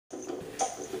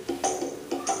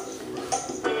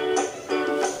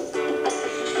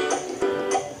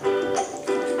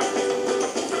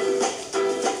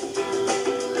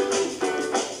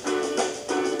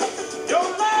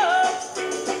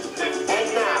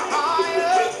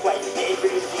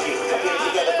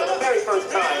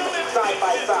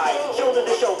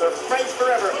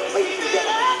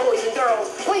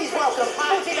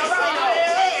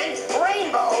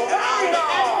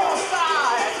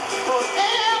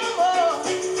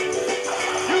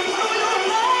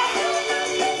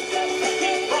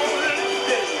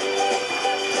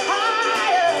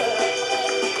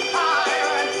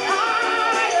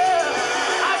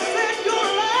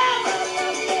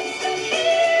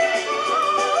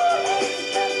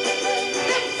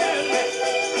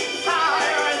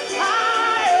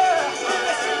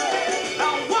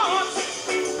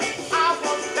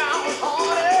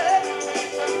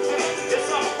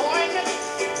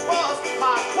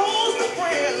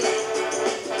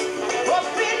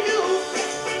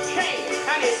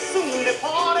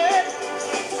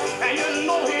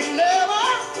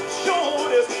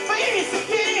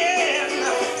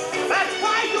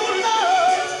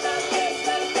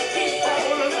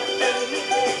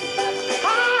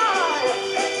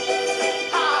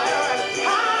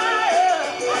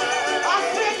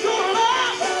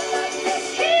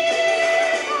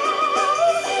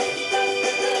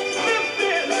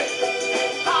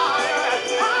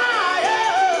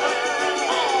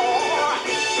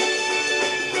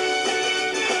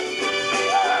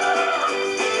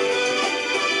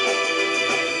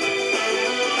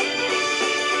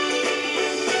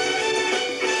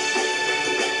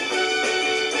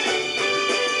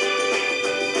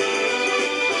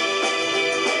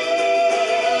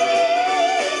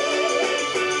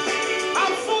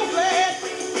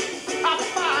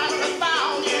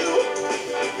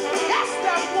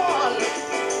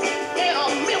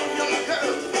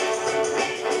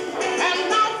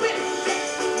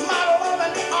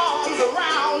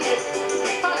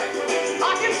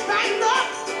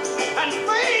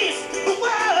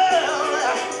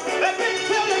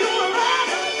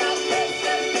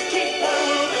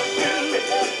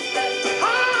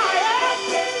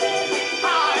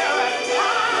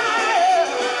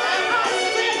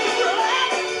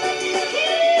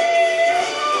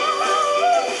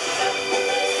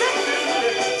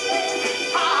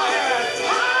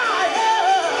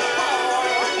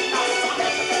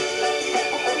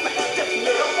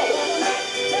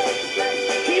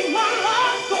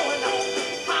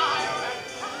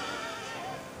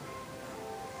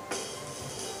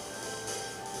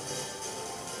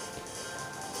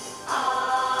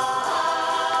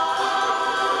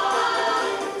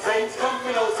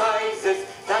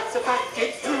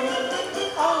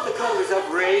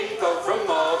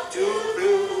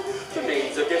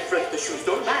different, the shoes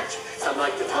don't match. Some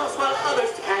like to toss while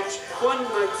others to catch. One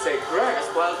might say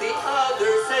grasp while the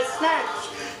other says snatch.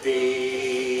 Because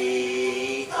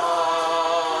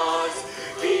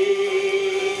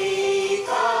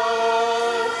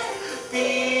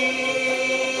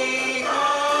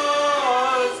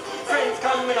friends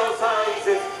come in all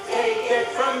sizes, take it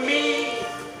from me.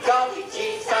 Golly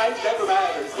gee, size never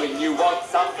matters when you want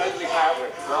some friendly power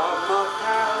from a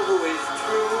pal who is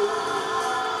true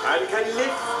and can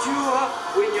lift you up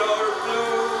when you're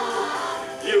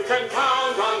blue. You can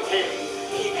count on him,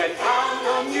 he can count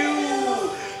on you.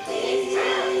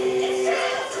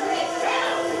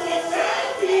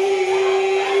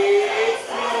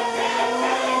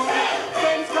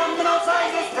 Friends come in all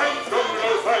sizes, friends come in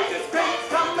all sizes, friends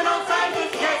come in all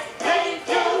sizes, yes, they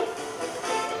do.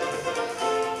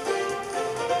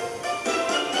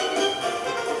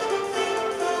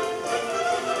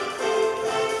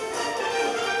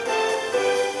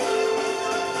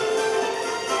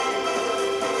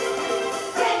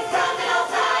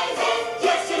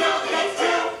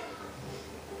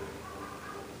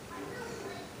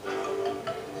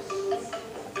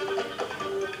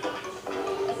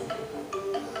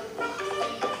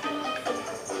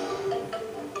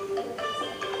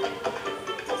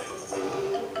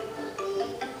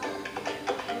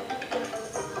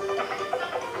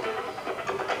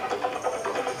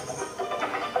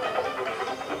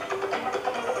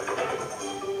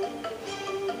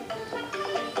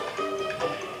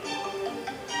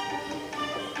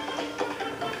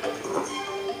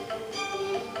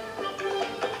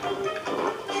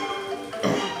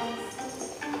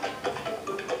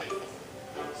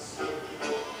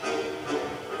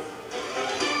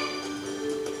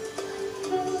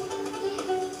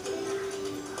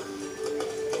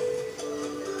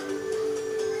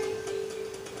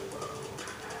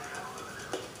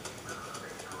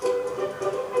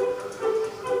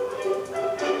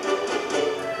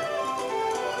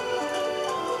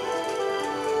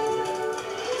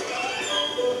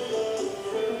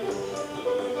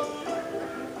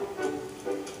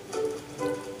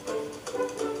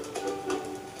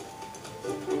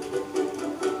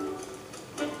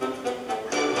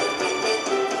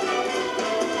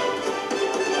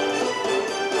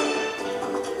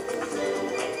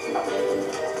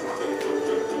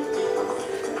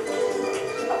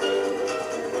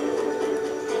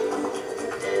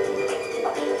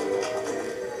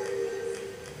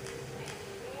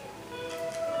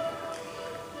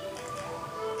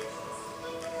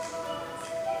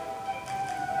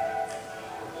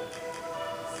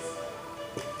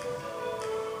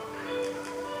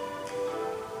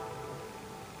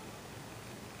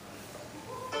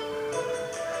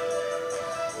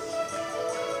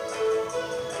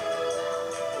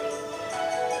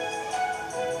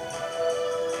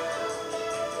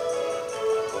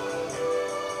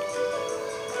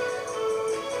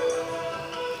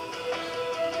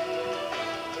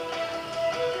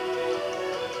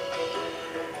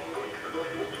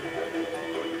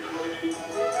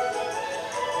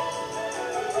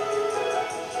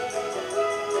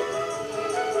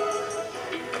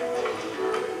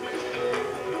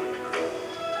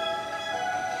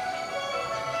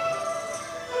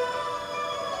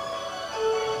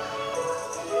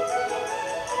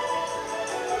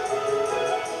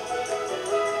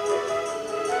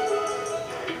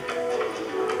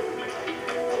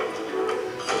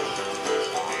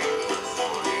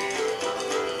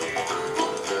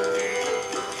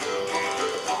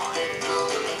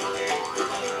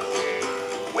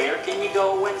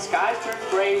 Skies turn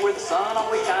gray, where the sun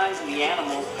always shines and the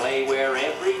animals play, where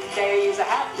every day is a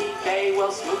happy day.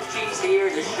 Well, Smoochy's here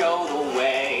to show the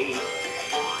way.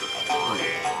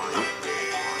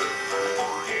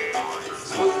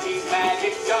 Smoochy's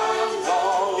magic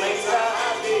jungle, it's a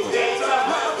happy place.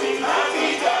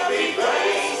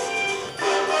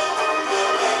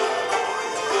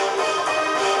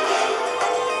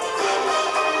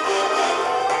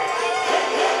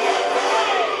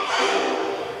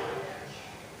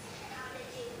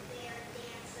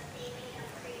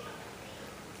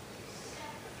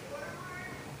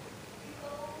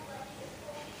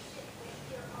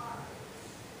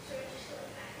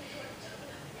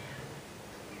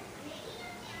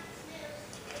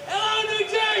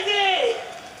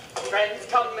 Friends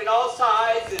come in all sizes.